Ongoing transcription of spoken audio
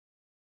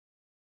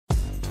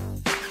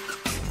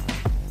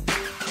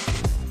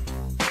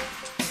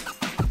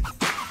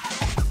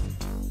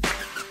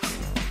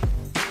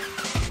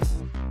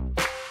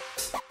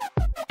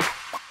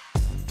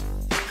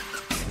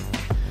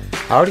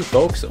Howdy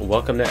folks,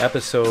 welcome to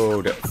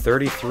episode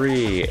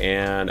 33,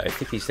 and I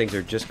think these things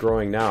are just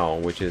growing now,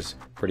 which is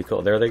pretty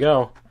cool. There they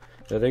go.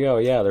 There they go.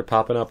 Yeah, they're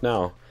popping up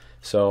now.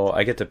 So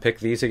I get to pick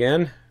these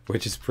again,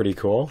 which is pretty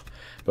cool.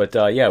 But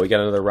yeah, we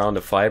got another round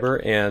of fiber,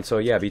 and so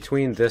yeah,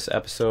 between this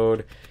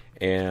episode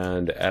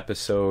and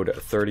episode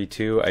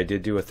 32, I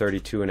did do a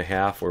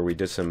 32.5 where we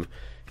did some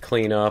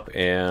cleanup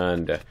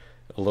and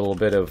a little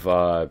bit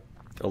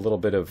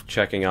of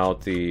checking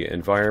out the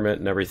environment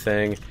and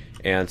everything.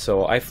 And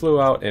so I flew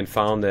out and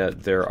found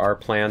that there are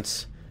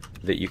plants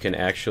that you can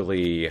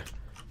actually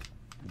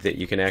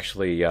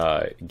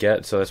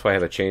get. So that's why I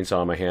have a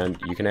chainsaw in my hand.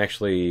 You can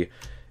actually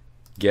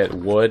get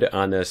wood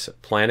on this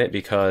planet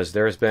because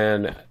there's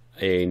been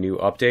a new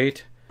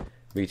update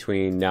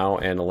between now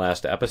and the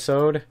last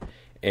episode.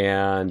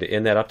 And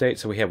in that update,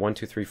 so we have 1,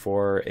 2, 3,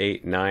 4,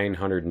 8,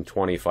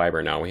 920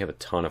 fiber now. We have a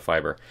ton of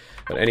fiber.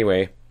 But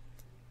anyway,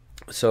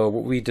 so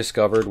what we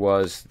discovered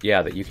was,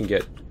 yeah, that you can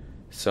get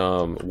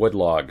some wood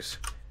logs,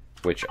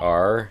 which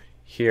are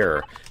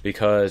here,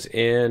 because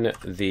in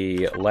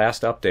the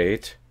last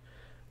update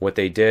what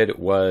they did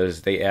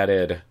was they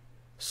added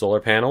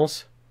solar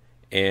panels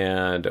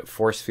and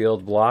force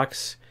field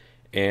blocks,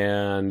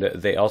 and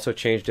they also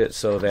changed it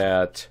so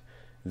that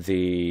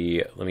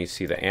the, let me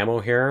see the ammo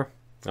here,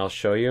 I'll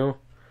show you,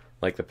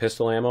 like the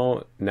pistol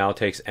ammo now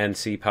takes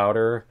NC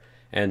powder,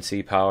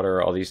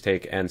 all these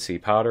take NC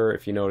powder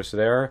if you notice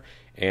there.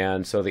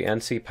 And so the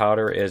NC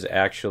powder is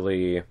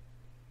actually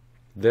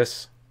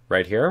this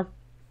right here,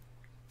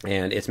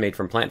 and it's made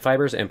from plant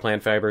fibers, and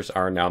plant fibers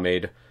are now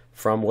made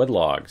from wood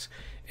logs.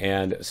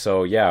 And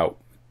so yeah,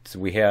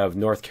 we have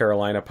North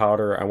Carolina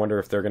powder. I wonder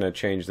if they're going to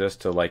change this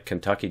to like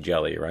Kentucky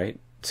jelly, right?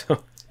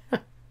 So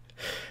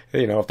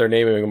you know, if they're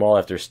naming them all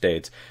after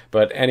states.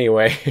 But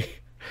anyway,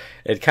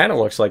 it kind of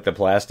looks like the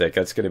plastic.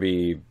 That's going to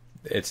be,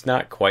 it's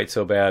not quite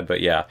so bad,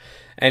 but yeah.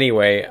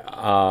 Anyway,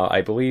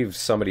 I believe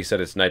somebody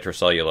said it's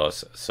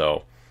nitrocellulose,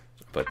 so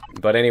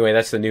But anyway,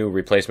 that's the new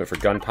replacement for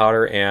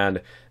gunpowder.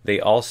 And they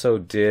also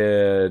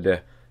did,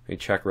 let me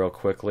check real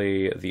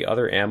quickly, the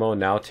other ammo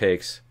now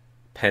takes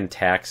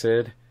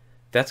pentaxid.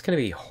 That's going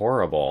to be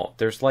horrible.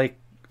 There's like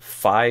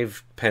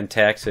 5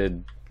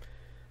 pentaxid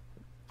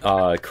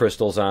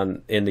crystals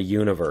in the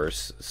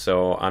universe,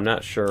 so I'm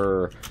not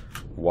sure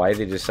why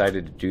they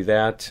decided to do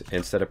that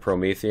instead of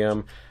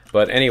promethium.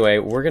 But anyway,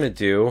 what we're going to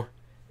do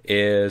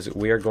is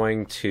we are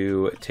going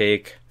to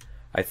take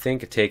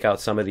out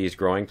some of these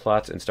growing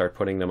plots and start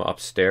putting them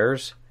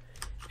upstairs.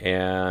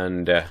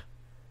 And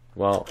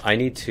well, I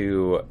need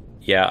to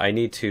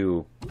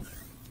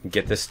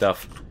get this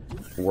stuff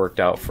worked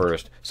out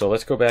first. So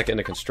let's go back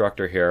into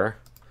constructor here.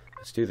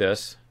 Let's do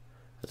this.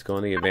 Let's go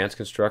in the advanced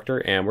constructor,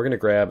 and we're going to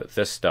grab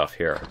this stuff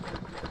here.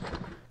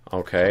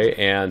 Okay,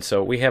 and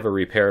so we have a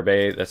repair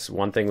bay. That's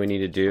one thing we need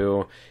to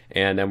do.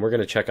 And then we're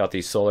going to check out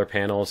these solar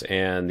panels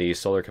and the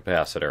solar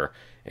capacitor.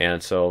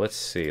 And so let's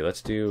see,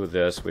 let's do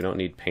this. We don't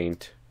need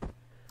paint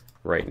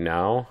right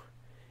now,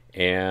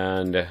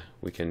 and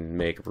we can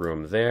make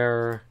room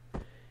there.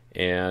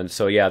 And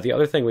so yeah, the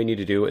other thing we need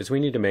to do is we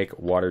need to make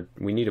water,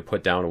 we need to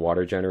put down a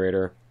water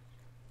generator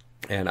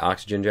and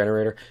oxygen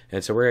generator.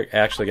 And so we're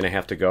actually going to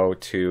have to go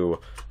to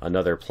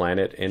another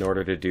planet in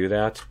order to do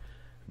that.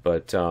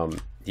 But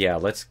yeah,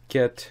 let's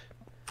get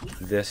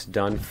this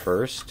done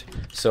first.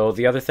 So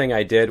the other thing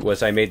I did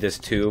was I made this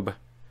tube,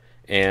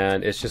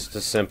 and it's just a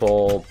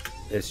simple,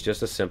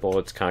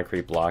 it's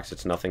concrete blocks.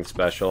 It's nothing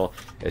special.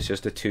 It's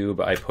just a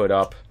tube I put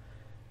up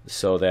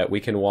so that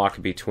we can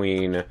walk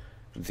between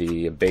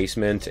the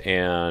basement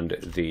and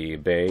the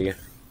bay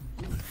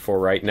for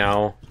right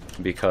now,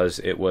 because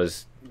it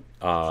was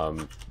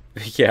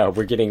yeah,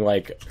 we're getting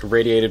like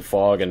radiated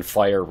fog and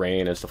fire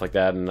rain and stuff like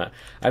that, and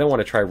I don't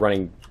want to try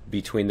running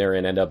between there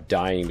and end up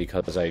dying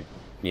because I,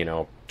 you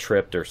know,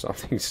 tripped or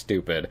something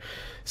stupid.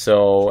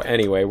 So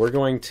anyway, we're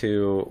gonna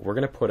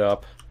put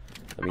up,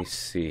 let me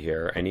see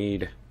here, I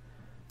need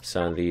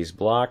some of these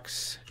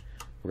blocks.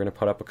 We're going to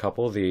put up a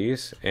couple of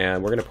these,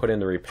 and we're going to put in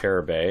the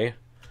repair bay.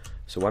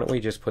 So why don't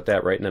we just put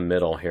that right in the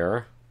middle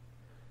here.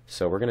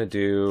 So we're going to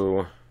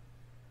do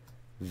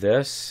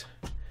this,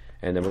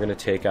 and then we're going to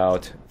take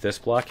out this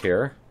block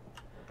here.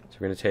 So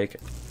we're going to take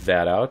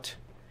that out,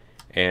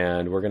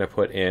 and we're going to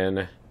put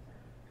in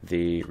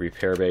the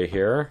repair bay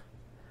here,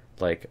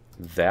 like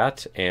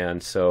that.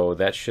 And so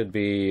that should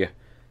be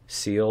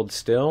sealed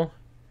still.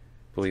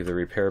 I believe the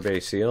repair bay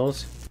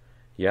seals.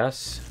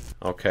 Yes.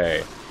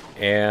 Okay.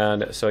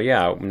 And so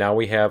yeah, now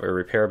we have a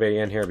repair bay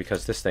in here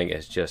because this thing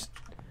is just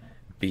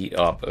beat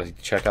up.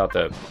 Check out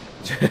the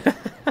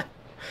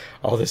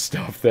all this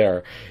stuff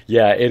there.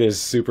 Yeah, it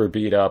is super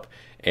beat up.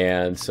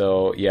 And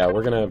so yeah,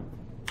 we're gonna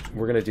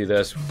do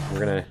this. We're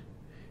gonna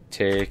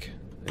take,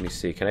 let me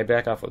see, can I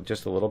back off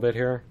just a little bit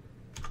here?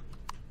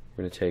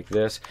 We're gonna take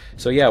this.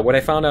 So yeah, what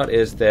I found out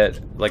is that,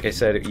 like I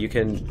said, you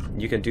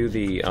can do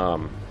the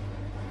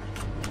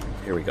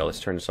here we go, let's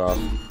turn this off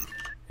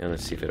and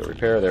let's see if it'll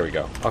repair. There we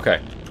go.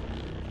 Okay,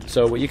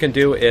 so what you can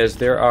do is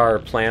there are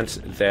plants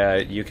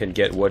that you can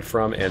get wood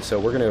from, and so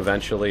we're going to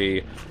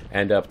eventually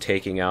end up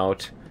taking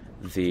out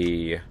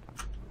the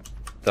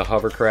the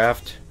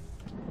hovercraft,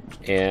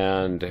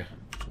 and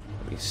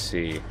let me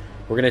see.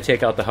 We're going to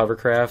take out the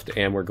hovercraft,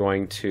 and we're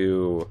going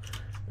to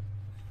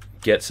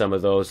get some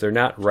of those. They're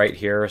not right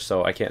here,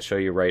 so I can't show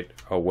you right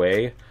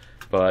away.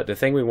 But the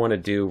thing we want to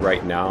do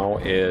right now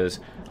is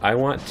I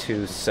want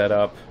to set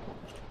up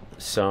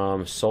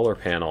some solar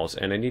panels,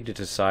 and I need to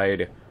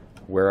decide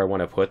where I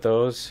want to put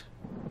those.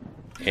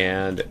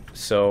 And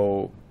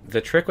so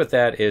the trick with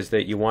that is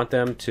that you want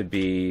them to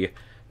be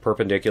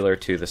perpendicular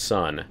to the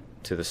sun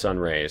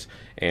rays,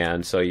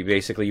 and so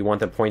you want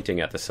them pointing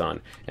at the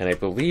sun. And I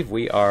believe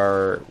we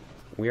are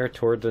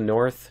toward the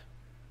north.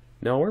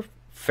 No, we're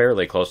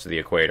fairly close to the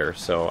equator.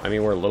 So I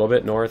mean, we're a little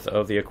bit north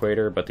of the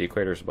equator, but the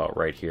equator is about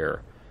right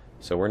here,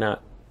 so we're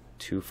not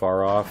too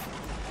far off.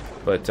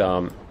 But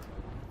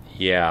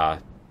yeah,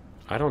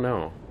 I don't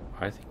know.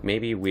 I think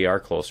maybe we are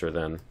closer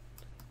than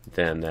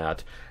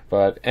that.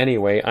 But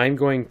anyway, I'm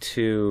going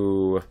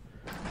to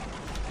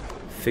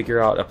figure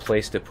out a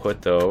place to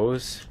put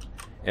those.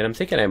 And I'm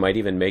thinking I might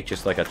even make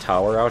just like a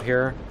tower out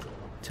here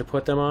to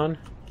put them on.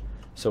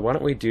 So why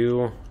don't we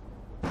do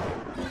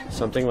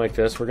something like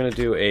this? We're going to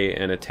do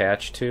an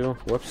attach to.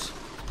 Whoops,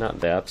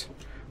 not that.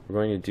 We're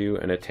going to do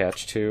an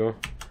attach to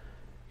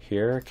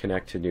here.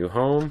 Connect to new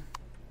home.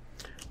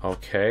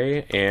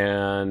 Okay,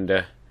 and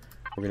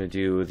we're going to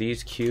do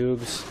these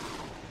cubes.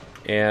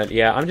 And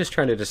yeah, I'm just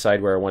trying to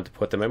decide where I want to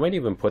put them. I might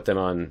even put them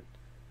on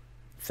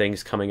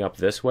things coming up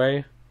this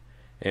way,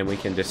 and we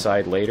can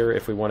decide later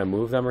if we want to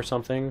move them or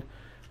something.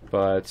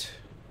 But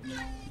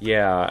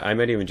yeah, I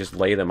might even just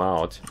lay them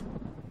out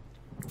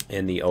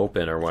in the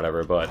open or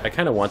whatever, but I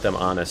kind of want them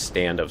on a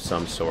stand of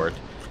some sort.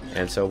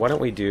 And so why don't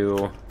we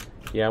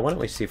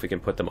see if we can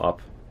put them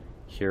up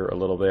here a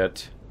little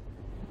bit,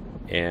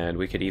 and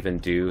we could even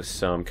do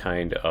some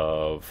kind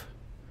of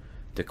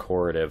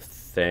decorative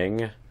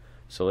thing.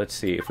 So let's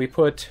see, if we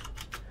put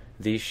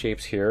these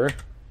shapes here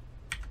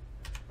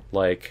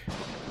like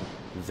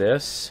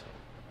this,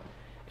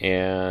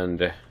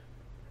 and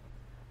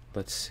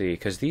let's see,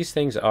 because these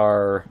things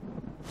are,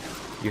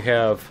 you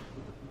have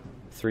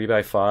 3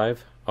 by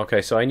 5.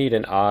 Okay, so I need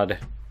an odd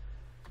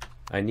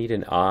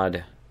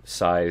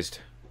sized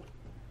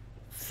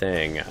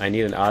thing. I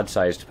need an odd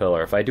sized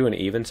pillar. If I do an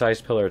even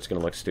sized pillar, it's going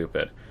to look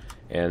stupid.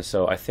 And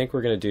so I think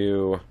we're going to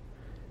do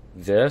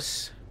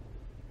this,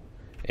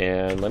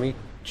 and let me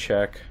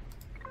check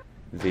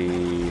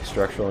the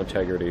structural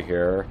integrity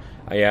here.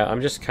 Yeah,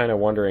 I'm just kind of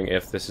wondering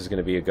if this is going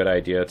to be a good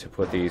idea to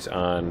put these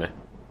on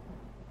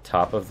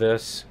top of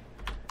this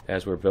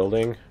as we're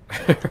building.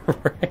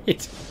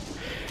 Right?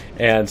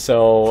 And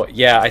so,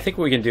 yeah, I think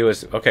what we can do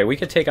is, okay, we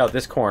could take out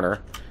this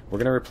corner. We're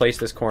going to replace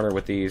this corner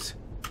with these.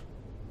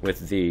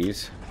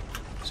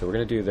 So we're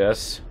going to do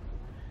this,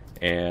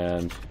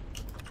 and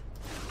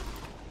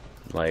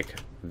like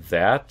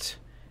that,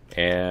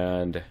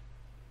 and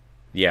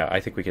yeah, I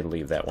think we can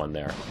leave that one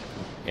there.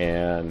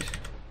 And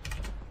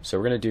so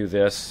we're going to do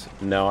this.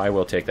 No, I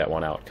will take that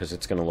one out because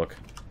it's going to look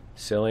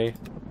silly.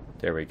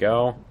 There we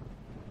go.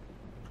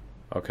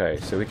 Okay,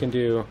 so we can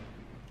do...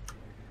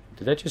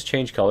 Did that just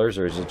change colors,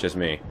 or is it just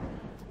me?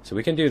 So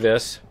we can do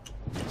this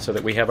so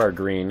that we have our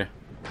green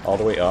all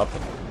the way up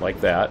like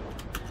that.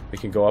 We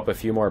can go up a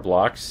few more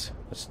blocks.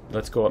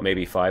 Let's go up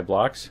maybe 5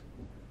 blocks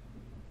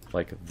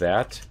like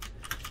that.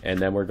 And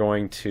then we're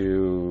going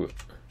to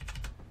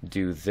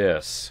do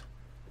this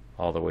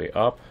all the way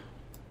up.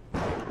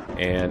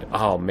 And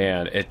oh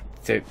man,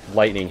 the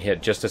lightning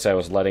hit just as I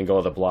was letting go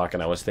of the block,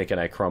 and I was thinking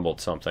I crumbled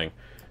something.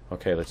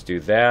 Okay, let's do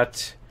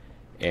that.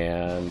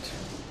 And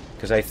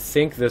because I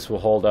think this will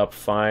hold up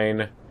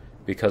fine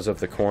because of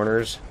the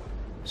corners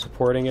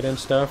supporting it and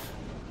stuff,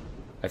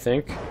 I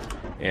think.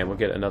 And we'll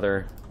get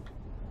another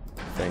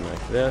thing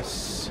like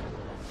this.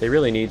 They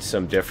really need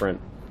some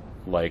different,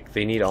 like,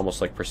 they need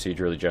almost like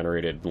procedurally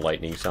generated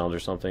lightning sounds or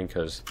something,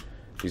 because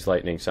these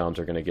lightning sounds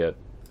are going to get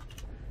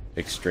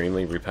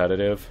extremely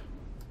repetitive.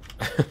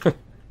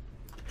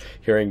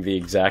 Hearing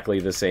exactly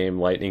the same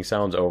lightning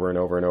sounds over and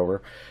over and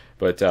over.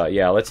 But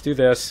yeah, let's do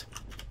this.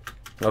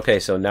 Okay,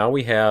 so now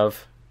we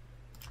have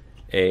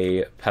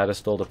a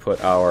pedestal to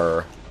put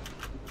our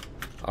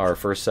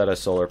first set of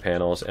solar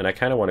panels, and I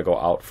kind of want to go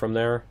out from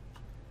there.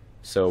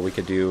 So we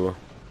could do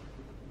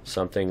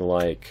something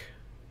like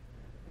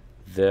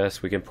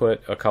this. We can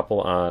put a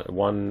couple on,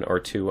 1 or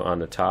 2 on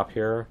the top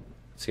here.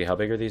 See, how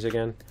big are these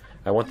again?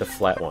 I want the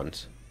flat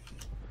ones.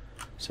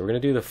 So we're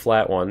going to do the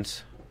flat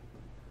ones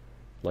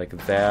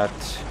like that.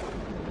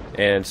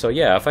 And so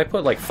yeah, if I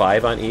put like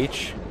 5 on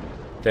each,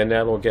 then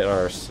that will get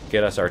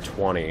us our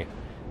 20.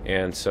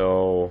 And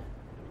so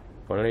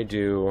why don't I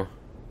do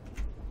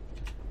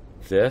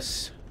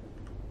this,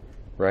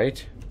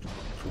 right?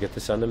 Get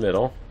this on the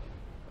middle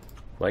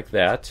like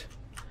that.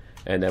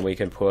 And then we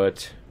can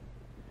put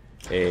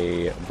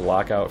a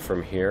block out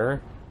from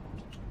here.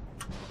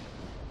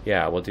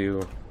 Yeah, we'll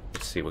do,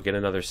 let's see, we'll get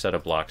another set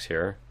of blocks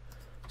here,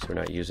 so we're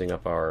not using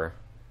up our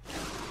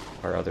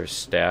other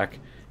stack.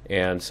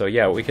 And so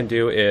yeah, what we can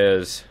do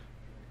is,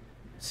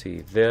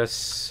 see,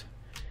 this,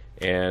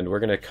 and we're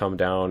gonna come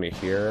down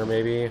here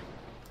maybe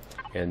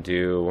and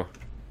do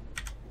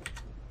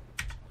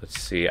let's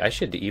see, I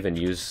should even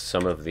use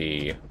some of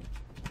the,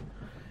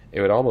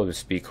 it would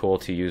almost be cool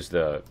to use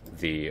the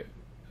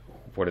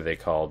what are they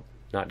called?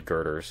 Not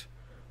girders.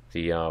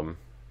 The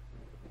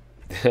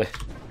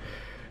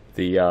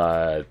the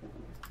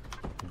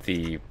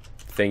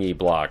thingy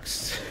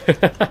blocks.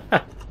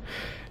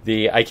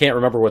 I can't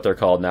remember what they're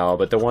called now,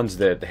 but the ones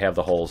that have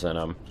the holes in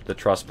them. The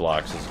truss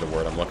blocks is the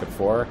word I'm looking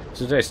for. As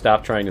soon as I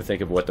stop trying to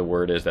think of what the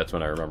word is, that's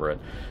when I remember it.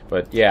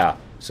 But yeah,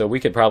 so we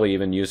could probably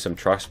even use some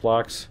truss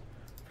blocks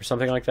or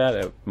something like that.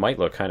 It might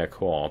look kind of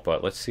cool,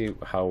 but let's see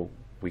how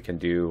we can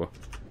do,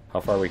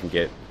 how far we can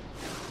get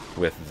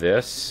with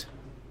this.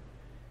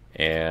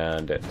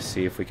 And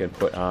see if we can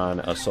put on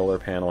a solar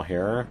panel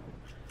here.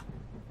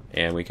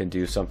 And we can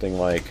do something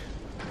like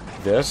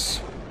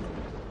this.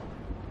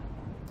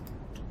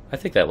 I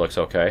think that looks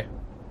okay.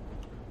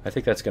 I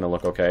think that's going to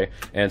look okay.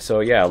 And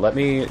so, yeah, let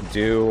me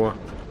do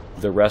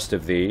the rest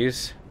of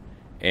these.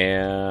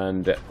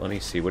 And let me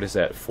see, what is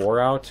that? 4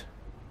 out?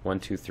 1,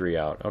 2, 3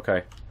 out.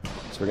 Okay.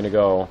 So we're going to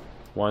go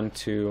 1,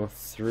 2,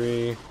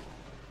 3,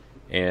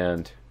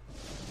 and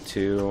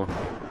 2,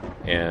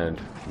 and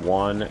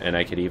 1. And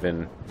I could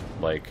even,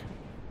 like,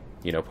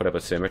 you know, put up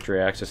a symmetry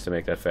axis to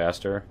make that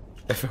faster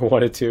if I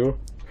wanted to,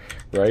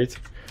 right?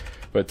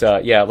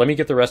 But, yeah, let me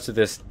get the rest of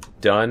this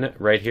done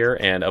right here,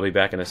 and I'll be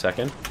back in a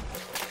second.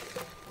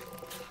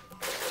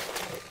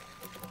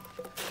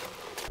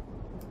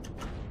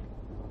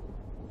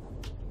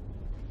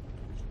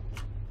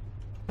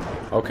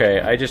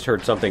 Okay, I just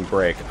heard something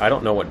break. I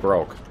don't know what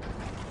broke,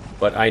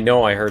 but I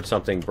know I heard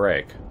something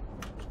break.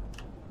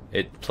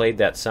 It played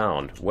that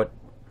sound. What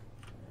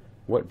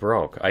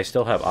broke? I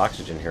still have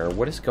oxygen here.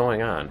 What is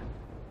going on?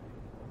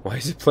 Why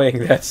is it playing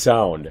that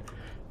sound?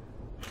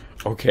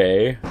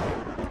 Okay.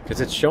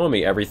 Because it's showing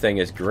me everything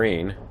is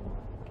green.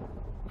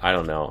 I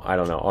don't know. I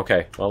don't know.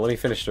 Okay, well, let me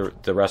finish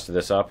the rest of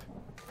this up.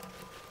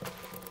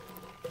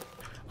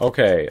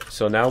 Okay,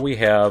 so now we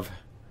have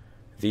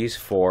these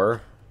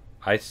 4.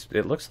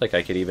 It looks like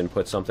I could even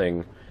put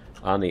something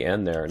on the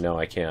end there. No,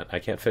 I can't. I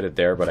can't fit it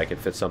there, but I could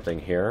fit something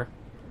here.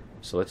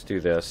 So let's do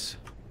this.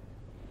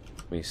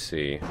 Let me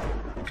see.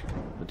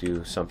 We'll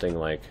do something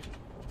like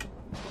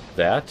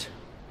that,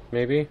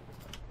 maybe.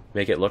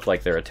 Make it look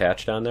like they're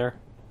attached on there,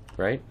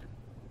 right?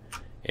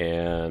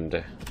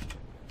 And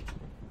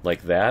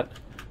like that.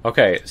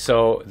 Okay,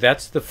 so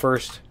that's the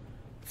first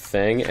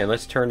thing, and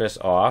let's turn this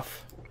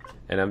off.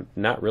 And I'm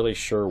not really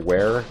sure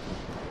where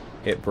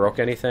it broke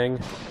anything,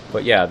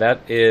 but yeah,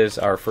 that is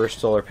our first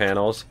solar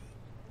panels.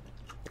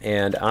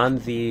 And on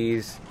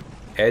these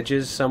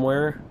edges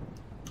somewhere,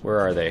 where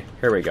are they?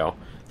 Here we go.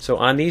 So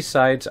on these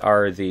sides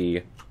are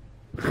the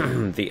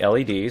the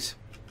LEDs,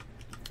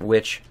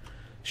 which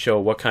show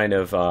what kind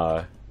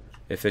of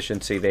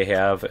efficiency they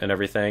have and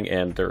everything,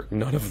 and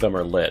none of them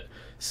are lit.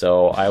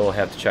 So I will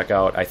have to check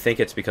out. I think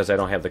it's because I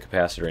don't have the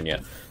capacitor in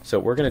yet. So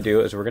what we're going to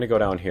do is we're going to go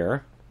down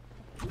here,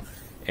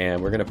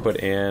 and we're going to put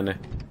in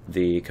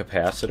the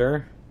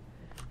capacitor,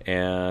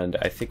 and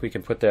I think we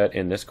can put that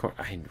in this corner.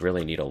 I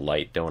really need a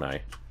light, don't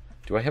I?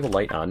 Do I have a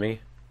light on me?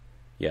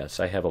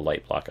 Yes, I have a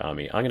light block on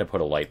me. I'm going to put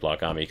a light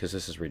block on me because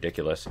this is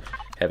ridiculous,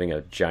 having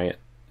a giant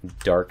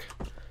dark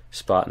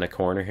spot in the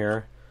corner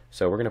here.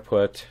 So we're going to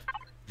put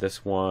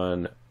this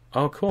one.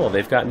 Oh, cool.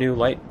 They've got new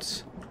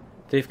lights.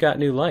 They've got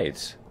new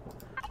lights.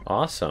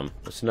 Awesome.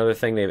 That's another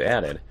thing they've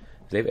added.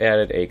 They've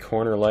added a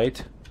corner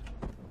light.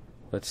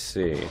 Let's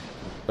see.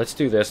 Let's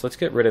do this. Let's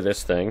get rid of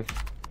this thing.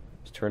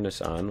 Let's turn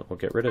this on. We'll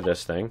get rid of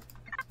this thing.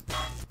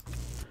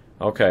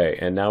 Okay,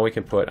 and now we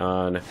can put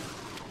on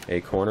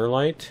a corner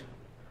light.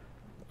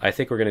 I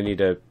think we're going to need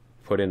to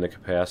put in the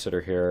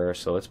capacitor here.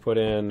 So let's put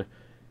in,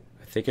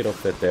 I think it'll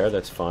fit there.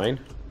 That's fine.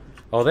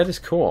 Oh, that is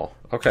cool.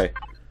 Okay.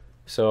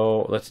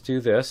 So let's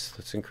do this.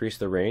 Let's increase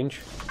the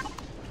range.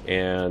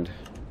 And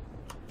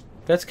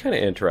that's kind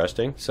of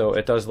interesting. So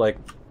it does like,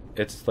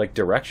 it's like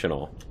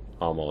directional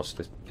almost,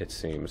 it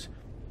seems.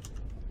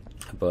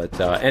 But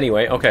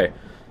anyway, okay.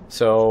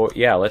 So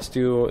yeah, let's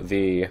do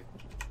the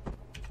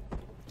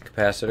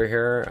capacitor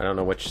here. I don't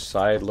know which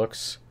side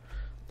looks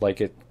like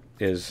it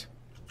is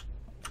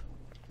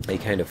a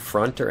kind of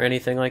front or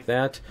anything like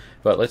that.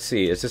 But let's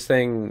see, is this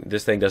thing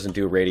doesn't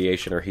do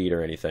radiation or heat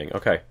or anything.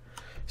 Okay.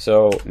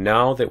 So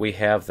now that we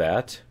have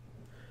that,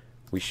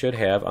 we should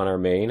have on our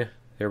main,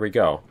 there we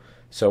go.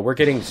 So we're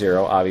getting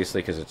 0,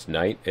 obviously, because it's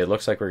night. It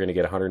looks like we're going to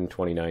get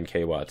 129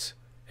 kW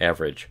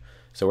average.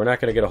 So we're not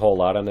going to get a whole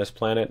lot on this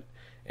planet,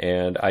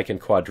 and I can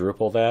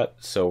quadruple that.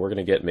 So we're going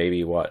to get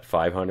maybe, what,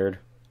 500?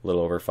 A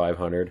little over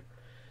 500,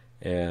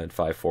 and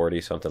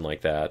 540, something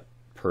like that,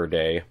 per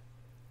day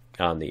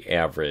on the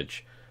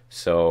average.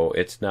 So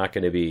it's not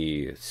going to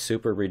be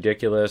super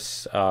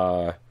ridiculous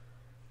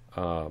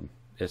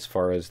as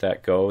far as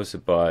that goes,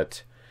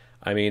 but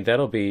I mean,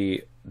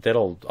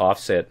 that'll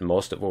offset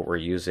most of what we're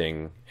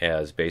using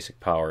as basic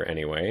power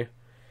anyway.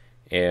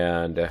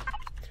 And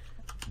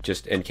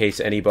just in case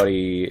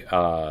anybody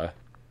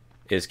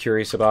is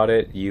curious about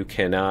it, you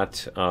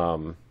cannot,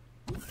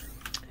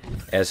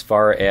 as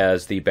far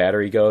as the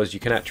battery goes, you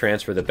cannot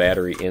transfer the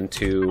battery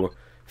into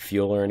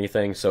fuel or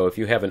anything. So if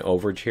you have an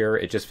overage here,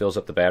 it just fills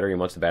up the battery, and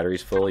once the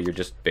battery's full, you're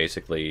just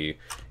basically,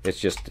 it's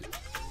just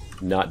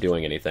not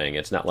doing anything.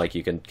 It's not like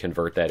you can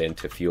convert that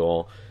into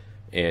fuel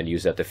and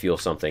use that to fuel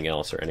something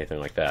else or anything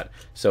like that.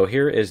 So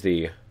here is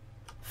the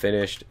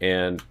finished,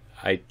 and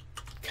I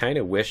kind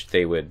of wish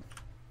they would,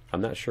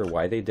 I'm not sure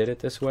why they did it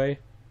this way.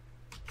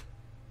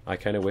 I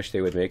kind of wish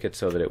they would make it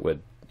so that it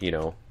would, you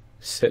know,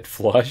 sit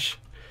flush,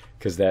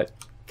 because that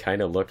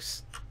kind of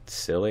looks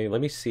silly. Let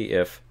me see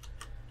if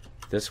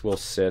this will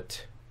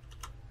sit.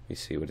 Let me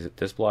see, what is it,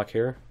 this block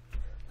here?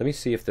 Let me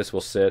see if this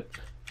will sit.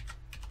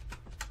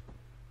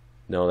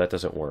 No, that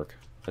doesn't work.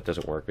 That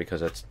doesn't work because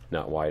that's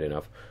not wide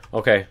enough.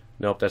 Okay,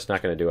 nope, that's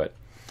not going to do it.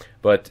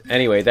 But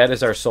anyway, that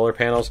is our solar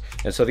panels.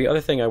 And so the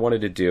other thing I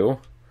wanted to do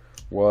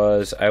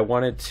was I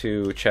wanted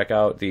to check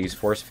out these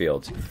force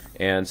fields.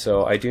 And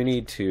so I do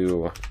need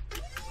to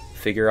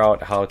figure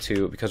out how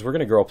to, because we're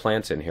going to grow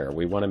plants in here.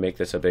 We want to make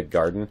this a big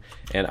garden,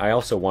 and I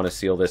also want to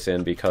seal this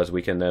in because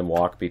we can then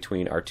walk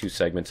between our two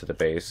segments at the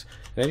base.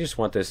 And I just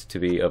want this to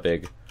be a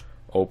big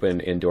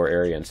open indoor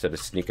area instead of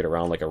sneaking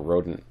around like a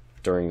rodent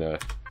during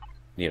the,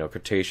 you know,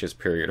 Cretaceous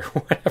period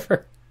or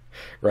whatever,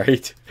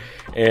 right?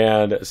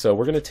 And so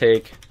we're going to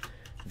take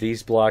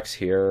these blocks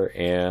here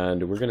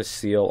and we're going to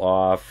seal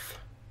off.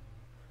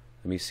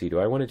 Let me see, do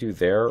I want to do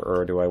there,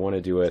 or do I want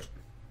to do it,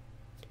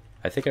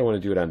 I think I want to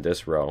do it on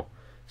this row.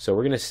 So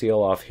we're going to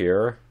seal off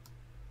here,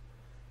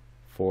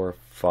 4,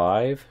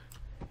 5,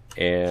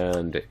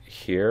 and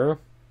here.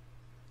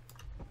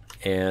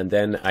 And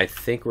then I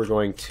think we're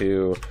going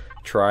to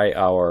try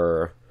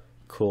our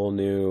cool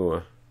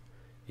new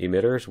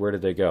emitters. Where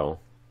did they go?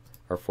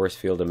 Our force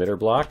field emitter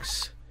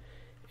blocks.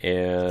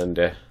 And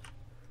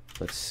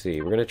let's see,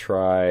 we're going to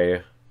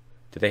try,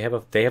 do they have a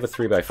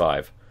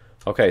 3x5.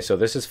 Okay, so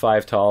this is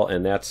 5 tall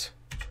and that's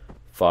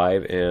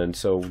 5. And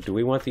so do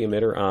we want the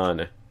emitter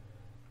on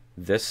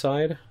this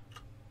side?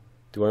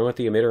 Do I want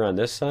the emitter on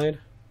this side?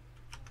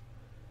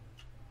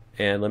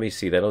 And let me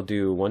see, that'll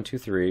do 1, 2,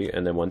 3,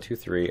 and then 1, 2,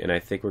 3, and I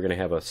think we're gonna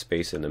have a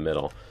space in the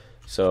middle.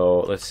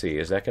 So let's see,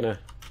 is that gonna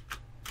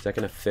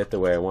fit the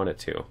way I want it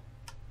to?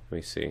 Let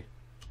me see.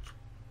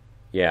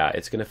 Yeah,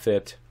 it's gonna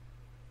fit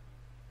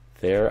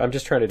there. I'm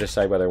just trying to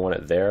decide whether I want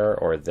it there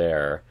or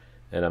there,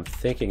 and I'm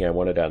thinking I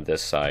want it on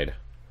this side.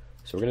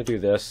 So we're gonna do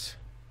this.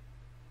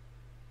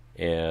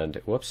 And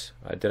whoops,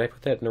 did I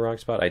put that in the wrong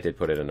spot? I did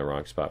put it in the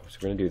wrong spot. So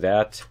we're going to do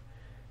that,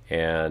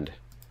 and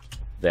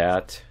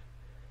that,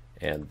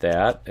 and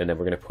that, and then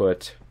we're going to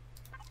put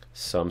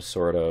some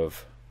sort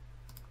of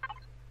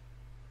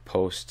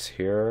posts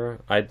here.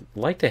 I'd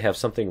like to have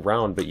something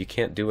round, but you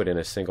can't do it in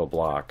a single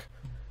block,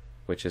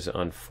 which is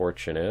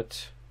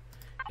unfortunate.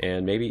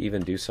 And maybe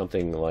even do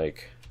something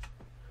like,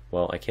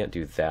 well, I can't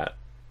do that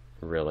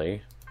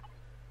really,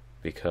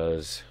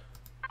 because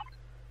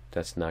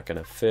that's not going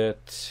to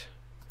fit.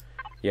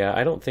 Yeah,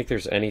 I don't think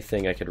there's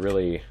anything I could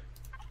really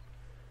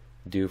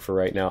do for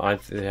right now. I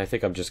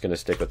think I'm just going to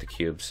stick with the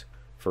cubes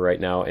for right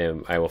now,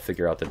 and I will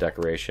figure out the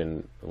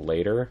decoration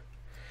later.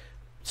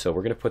 So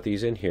we're going to put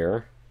these in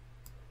here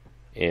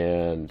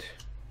and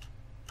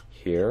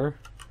here.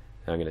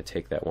 I'm going to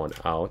take that one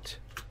out,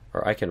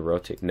 or I can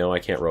rotate. No, I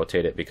can't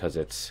rotate it because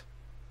it's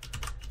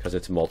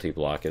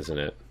multi-block, isn't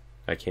it?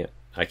 I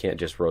can't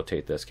just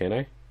rotate this, can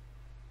I?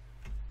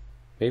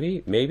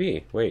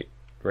 Maybe. Wait,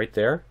 right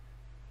there.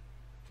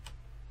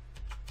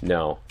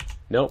 No.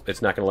 Nope,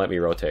 it's not going to let me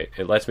rotate.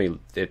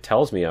 It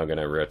tells me I'm going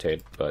to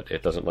rotate, but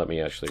it doesn't let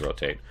me actually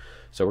rotate.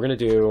 So we're going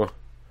to do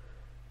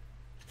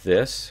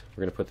this.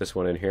 We're going to put this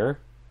one in here,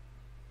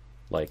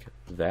 like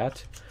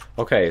that.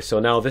 Okay, so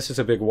now this is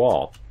a big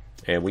wall,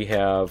 and we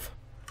have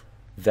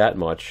that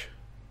much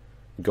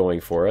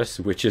going for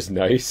us, which is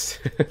nice.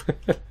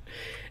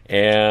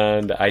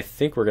 And I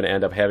think we're going to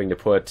end up having to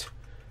put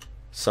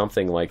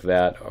something like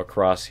that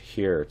across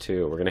here,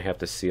 too. We're going to have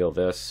to seal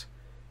this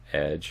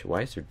edge.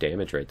 Why is there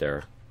damage right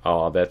there?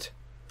 Oh, I'll bet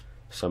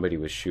somebody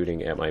was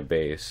shooting at my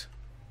base.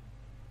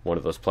 One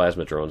of those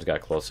plasma drones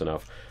got close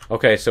enough.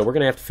 Okay, so we're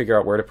going to have to figure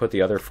out where to put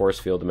the other force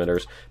field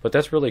emitters. But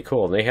that's really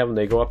cool. And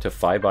they go up to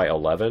 5 by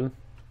 11.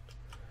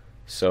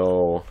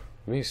 So,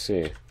 let me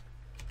see.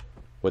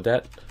 Would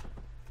that...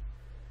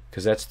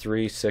 Because that's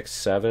 3, 6,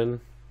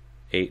 7,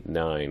 8,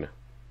 9.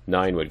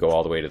 9 would go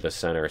all the way to the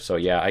center. So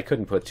yeah, I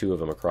couldn't put 2 of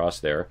them across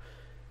there.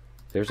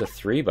 There's a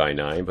 3 by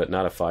 9, but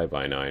not a 5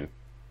 by 9.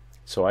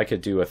 So I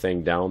could do a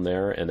thing down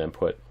there and then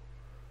put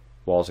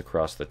walls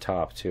across the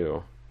top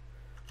too.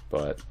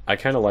 But I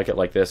kind of like it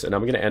like this, and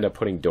I'm going to end up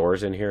putting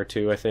doors in here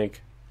too, I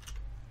think.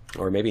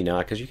 Or maybe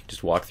not, because you can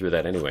just walk through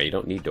that anyway. You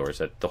don't need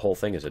doors. The whole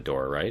thing is a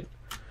door, right?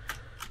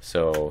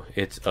 So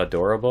it's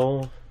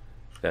adorable.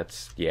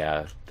 That's,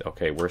 yeah,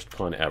 okay, worst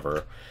pun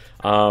ever.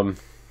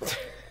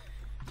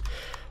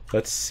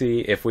 Let's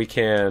see if we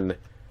can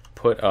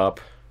put up...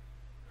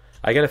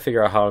 I got to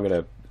figure out how I'm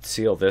going to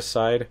seal this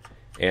side.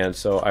 And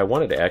so I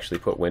wanted to actually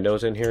put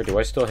windows in here. Do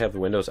I still have the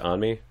windows on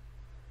me?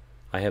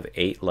 I have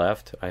 8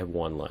 left. I have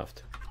 1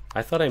 left.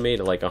 I thought I made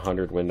like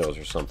 100 windows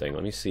or something.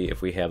 Let me see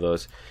if we have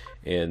those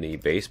in the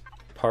base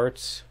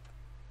parts.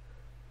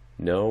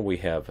 No, we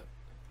have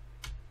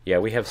Yeah,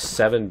 we have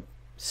seven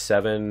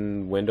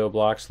window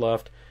blocks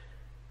left.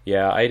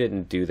 Yeah, I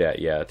didn't do that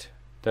yet.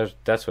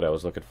 That's what I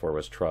was looking for,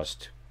 was truss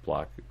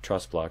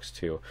blocks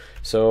too.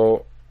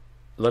 So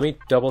let me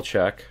double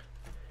check,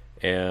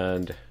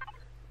 and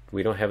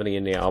we don't have any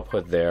in the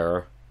output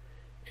there,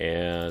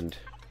 and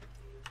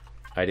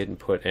I didn't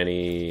put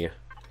any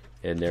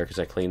in there because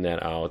I cleaned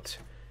that out.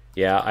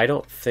 Yeah, I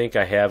don't think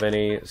I have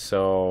any,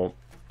 so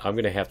I'm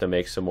gonna have to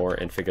make some more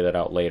and figure that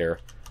out later,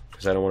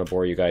 because I don't want to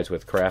bore you guys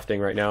with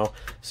crafting right now.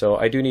 So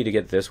I do need to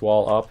get this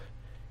wall up,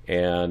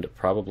 and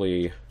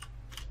probably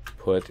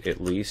put at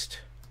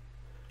least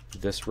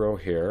this row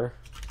here.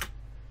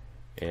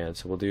 And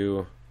so we'll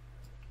do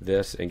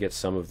this and get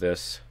some of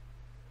this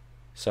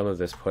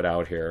put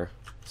out here.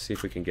 See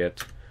if we can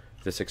get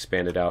this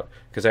expanded out,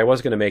 because I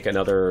was going to make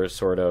another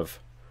sort of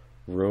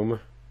room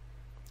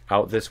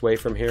out this way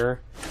from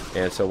here,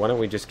 and so why don't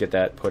we just get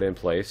that put in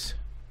place,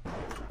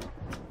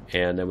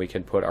 and then we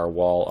can put our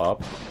wall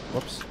up.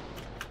 Whoops.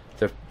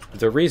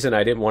 The reason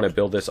I didn't want to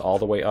build this all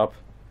the way up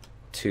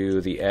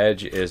to the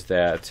edge is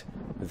that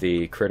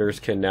the critters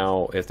can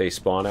now, if they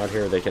spawn out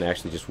here, they can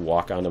actually just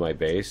walk onto my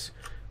base,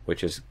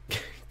 which is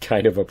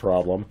kind of a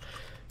problem.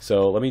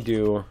 So let me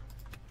do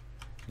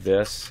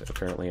this.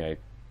 Apparently I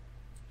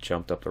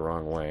jumped up the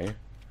wrong way.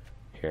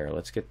 Here,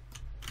 let's get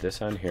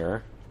this on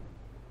here,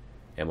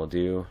 and we'll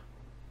do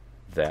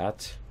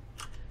that,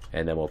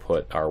 and then we'll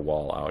put our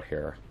wall out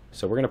here.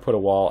 So we're going to put a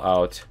wall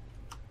out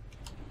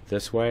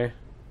this way,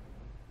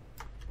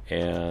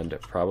 and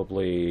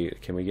probably,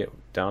 can we get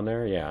down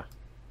there? Yeah.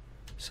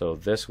 So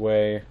this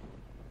way,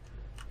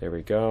 there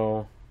we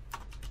go,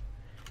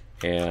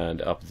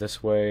 and up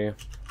this way.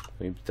 Let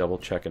me double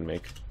check and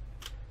make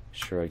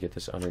sure I get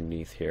this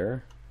underneath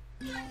here,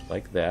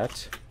 like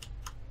that.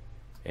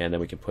 And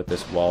then we can put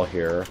this wall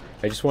here.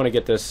 I just want to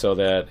get this so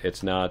that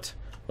it's not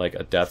like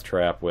a death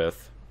trap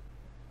with,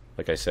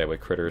 like I said,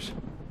 with critters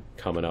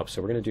coming up.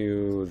 So we're going to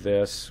do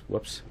this,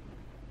 whoops,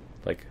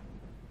 like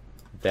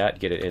that,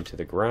 get it into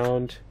the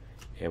ground,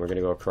 and we're going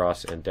to go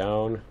across and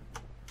down,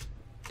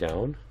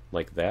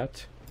 like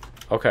that.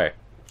 Okay.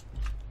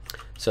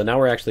 So now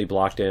we're actually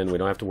blocked in. We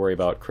don't have to worry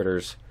about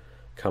critters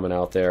coming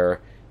out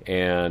there.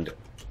 And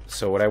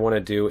so what I want to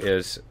do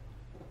is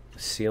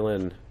seal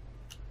in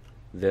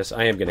this.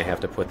 I am going to have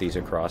to put these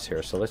across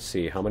here. So let's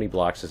see, how many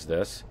blocks is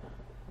this?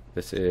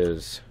 This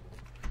is,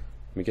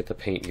 let me get the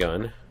paint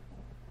gun,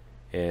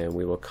 and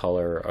we will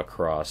color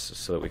across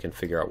so that we can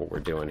figure out what we're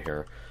doing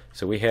here.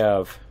 So we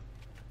have,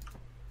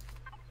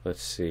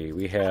 let's see,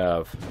 we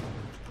have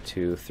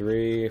 2,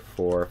 3,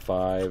 4,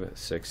 5,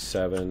 6,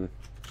 7,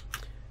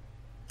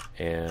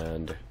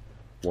 and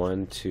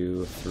 1,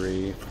 2,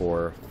 3,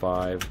 4,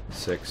 5,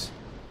 6,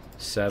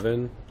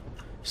 7.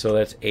 So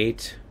that's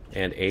 8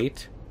 and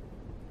 8.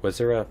 Was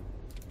there a,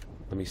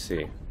 let me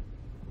see,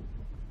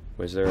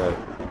 was there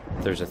a,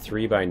 there's a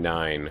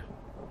 3x9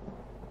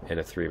 and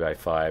a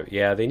 3x5.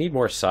 Yeah, they need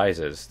more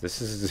sizes.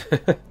 This is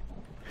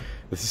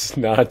this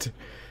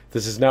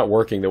is not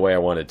working the way I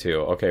wanted to.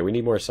 Okay, we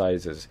need more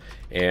sizes.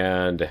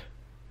 And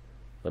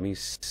let me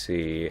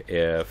see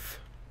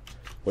if,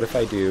 what if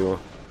I do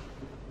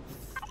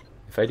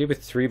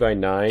with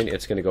 3x9,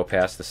 it's going to go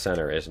past the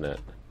center, isn't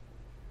it?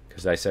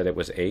 Because I said it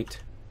was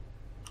 8.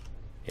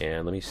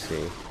 And let me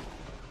see.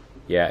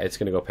 Yeah, it's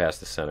going to go past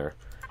the center.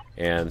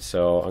 And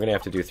so I'm going to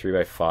have to do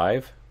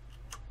 3x5.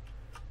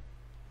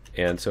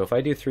 And so if I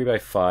do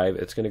 3x5,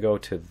 it's going to go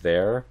to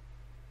there.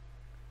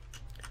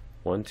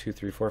 1, 2,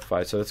 3, 4,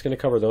 5. So it's going to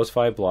cover those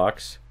 5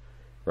 blocks,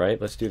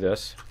 right? Let's do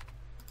this.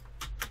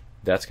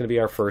 That's going to be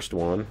our first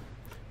one.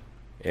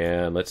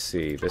 And let's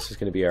see, this is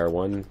going to be our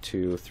 1,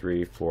 2,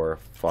 3, 4,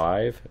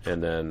 5.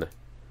 And then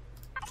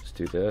let's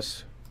do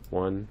this.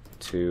 1,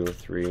 2,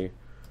 3,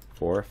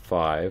 4,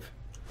 5.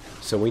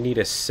 So we need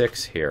a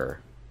 6 here,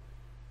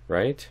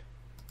 right?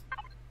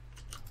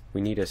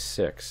 We need a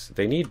 6.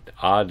 They need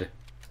odd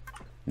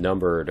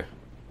numbered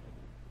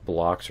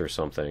blocks or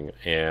something.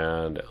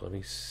 And let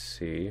me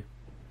see,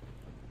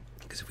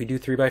 because if we do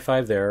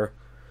 3x5 there,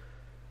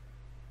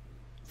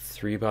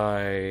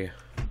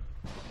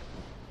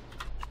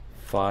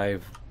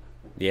 3x5,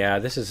 yeah,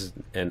 this is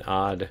an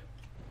odd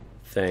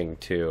thing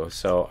too.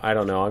 So I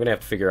don't know, I'm gonna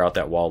have to figure out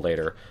that wall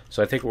later.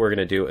 So I think what we're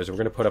gonna do is we're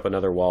gonna put up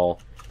another wall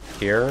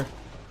here,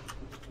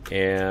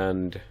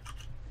 and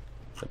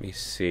let me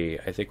see,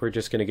 I think we're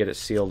just gonna get it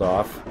sealed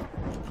off.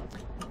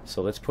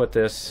 So let's put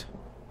this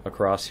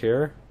across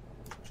here.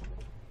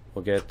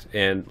 We'll get,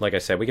 and like I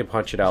said, we can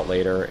punch it out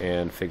later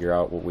and figure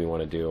out what we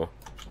want to do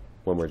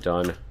when we're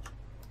done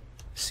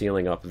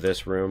sealing up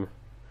this room.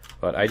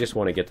 But I just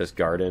want to get this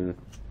garden,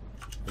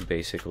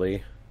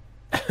 basically.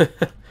 I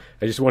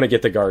just want to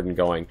get the garden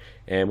going,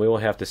 and we will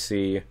have to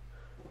see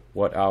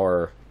what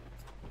our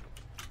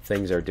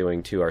things are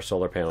doing too. Our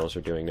solar panels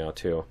are doing now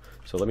too.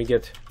 So let me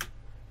get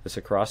this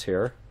across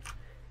here,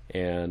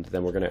 and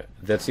then we're gonna,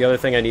 that's the other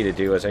thing I need to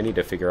do, is I need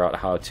to figure out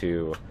how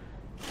to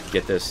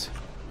get this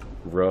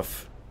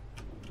roof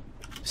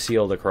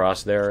sealed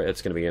across there.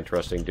 It's going to be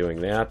interesting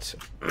doing that.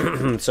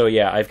 So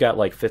yeah, I've got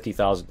like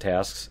 50,000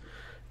 tasks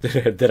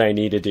that I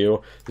need to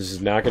do. This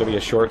is not going to be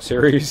a short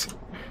series.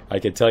 I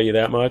can tell you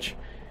that much.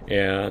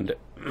 And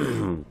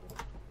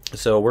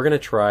so we're going to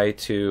try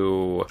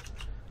to,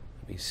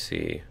 let me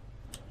see,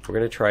 we're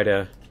going to try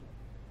to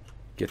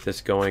get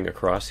this going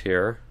across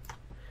here.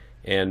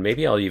 And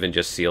maybe I'll even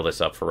just seal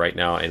this up for right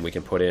now, and we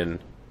can put in,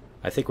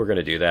 I think we're going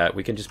to do that.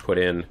 We can just put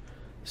in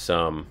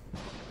some,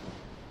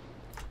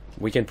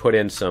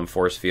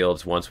 force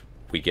fields once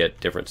we get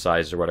different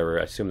sizes or whatever.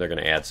 I assume they're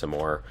going to add some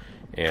more,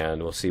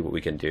 and we'll see what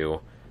we can do.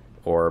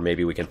 Or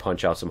maybe we can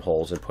punch out some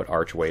holes and put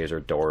archways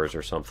or doors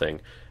or something.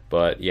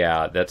 But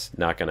yeah, that's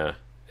not going to,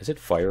 is it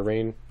fire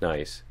rain?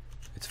 Nice.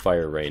 It's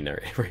fire rain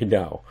right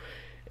now.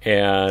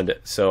 And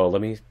so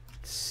let me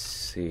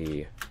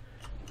see.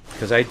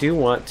 Because I do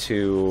want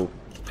to,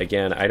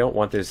 again, I don't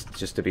want this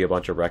just to be a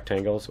bunch of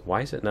rectangles.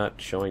 Why is it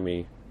not showing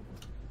me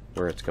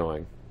where it's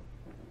going?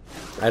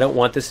 I don't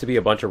want this to be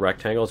a bunch of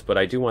rectangles, but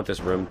I do want this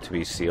room to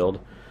be sealed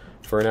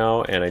for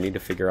now, and I need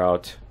to figure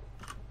out,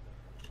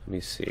 let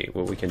me see,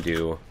 what we can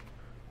do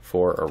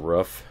for a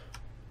roof.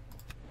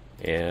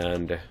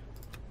 And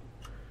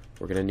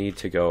we're going to need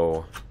to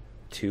go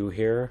 2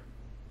 here.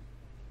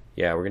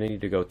 Yeah, we're going to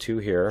need to go 2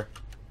 here,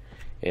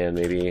 and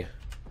maybe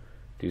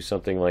do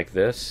something like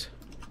this.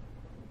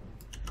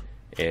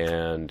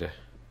 And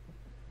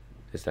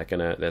is that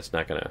gonna, that's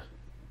not gonna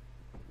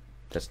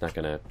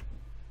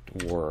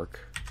work.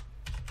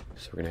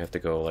 So we're gonna have to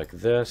go like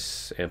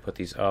this and put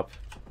these up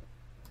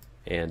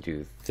and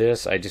do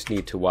this. I just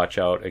need to watch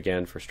out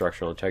again for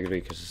structural integrity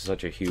because it's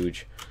such a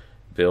huge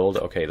build.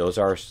 Okay, those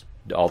are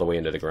all the way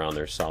into the ground.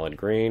 They're solid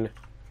green.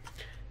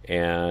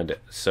 And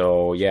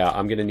so yeah,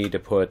 I'm gonna need to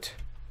put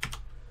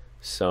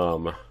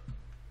some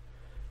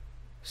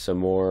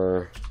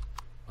more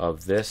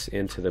of this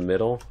into the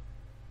middle.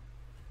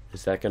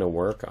 Is that going to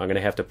work? I'm going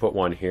to have to put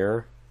one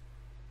here.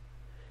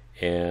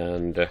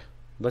 And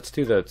let's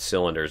do the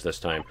cylinders this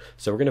time.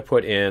 So we're going to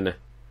put in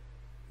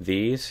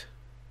these.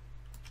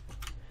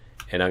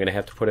 And I'm going to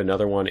have to put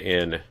another one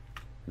in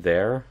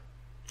there.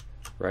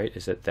 Right?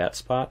 Is it that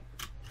spot?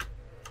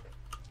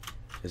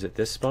 Is it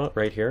this spot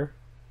right here?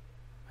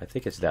 I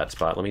think it's that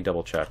spot. Let me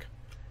double check.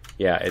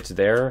 Yeah, it's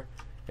there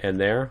and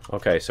there.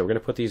 Okay, so we're going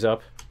to put these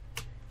up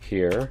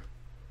here.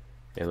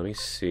 And let me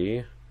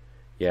see.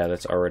 Yeah,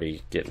 that's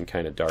already getting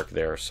kind of dark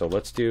there. So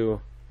let's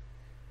do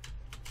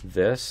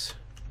this.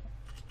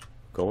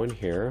 Go in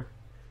here.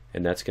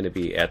 And that's going to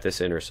be at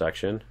this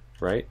intersection,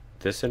 right?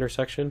 This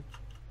intersection?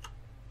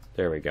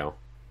 There we go.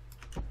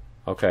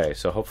 Okay,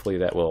 so hopefully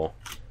that will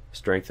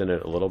strengthen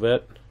it a little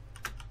bit.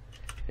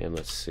 And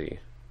let's see.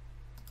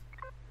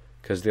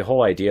 Because the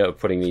whole idea of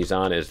putting these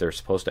on is they're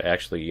supposed to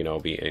actually, you know,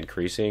 be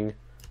increasing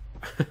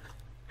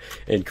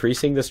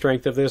increasing the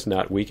strength of this,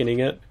 not weakening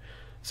it.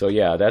 So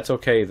yeah, that's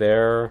okay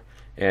there.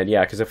 And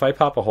yeah, because if I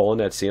pop a hole in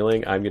that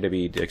ceiling, I'm going to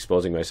be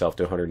exposing myself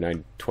to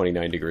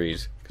 129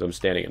 degrees because I'm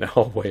standing in the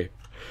hallway.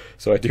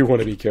 So I do want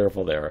to be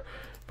careful there.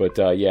 But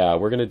yeah,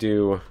 we're going to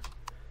do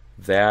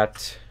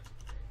that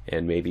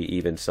and maybe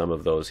even some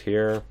of those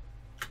here.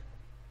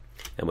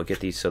 And we'll get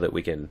these so that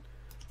we can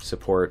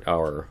support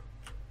our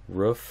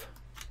roof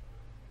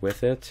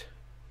with it.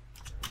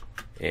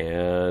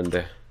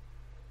 And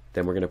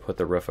then we're going to put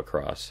the roof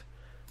across.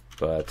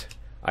 But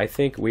I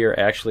think we are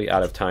actually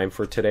out of time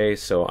for today,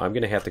 so I'm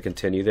going to have to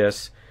continue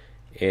this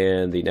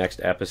in the next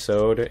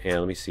episode. And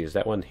let me see, is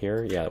that one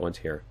here? Yeah, that one's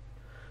here.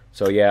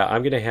 So yeah,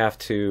 I'm going to have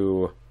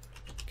to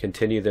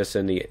continue this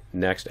in the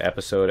next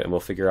episode, and we'll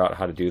figure out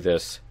how to do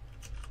this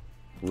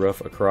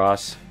roof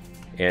across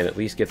and at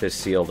least get this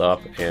sealed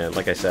up. And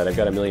like I said, I've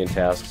got a million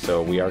tasks,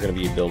 so we are going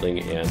to be building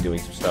and doing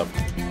some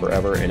stuff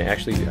forever. And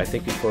actually, I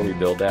think before we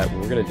build that,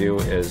 what we're going to do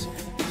is,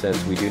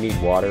 since we do need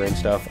water and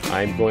stuff,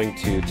 I'm going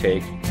to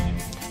take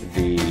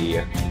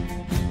the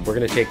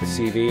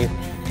CV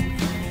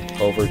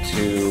over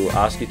to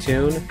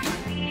Oskitoon,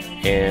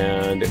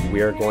 and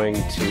we are going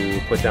to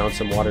put down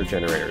some water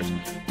generators.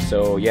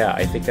 So yeah,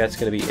 I think that's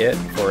going to be it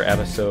for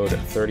episode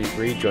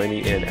 33. Join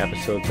me in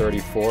episode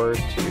 34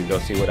 to go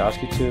see what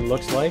Oskitoon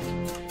looks like,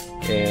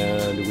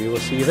 and we will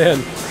see you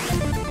then.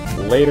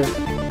 Later.